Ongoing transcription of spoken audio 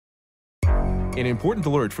An important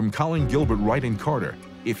alert from Colin Gilbert, Wright, and Carter.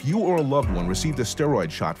 If you or a loved one received a steroid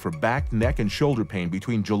shot for back, neck, and shoulder pain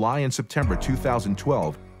between July and September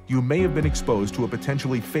 2012, you may have been exposed to a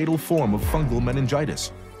potentially fatal form of fungal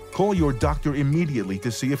meningitis. Call your doctor immediately to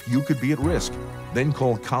see if you could be at risk. Then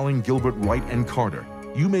call Colin Gilbert, Wright, and Carter.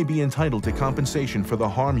 You may be entitled to compensation for the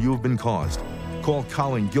harm you have been caused. Call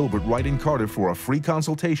Colin Gilbert, Wright, and Carter for a free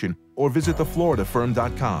consultation or visit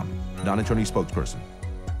thefloridafirm.com. Non-attorney spokesperson.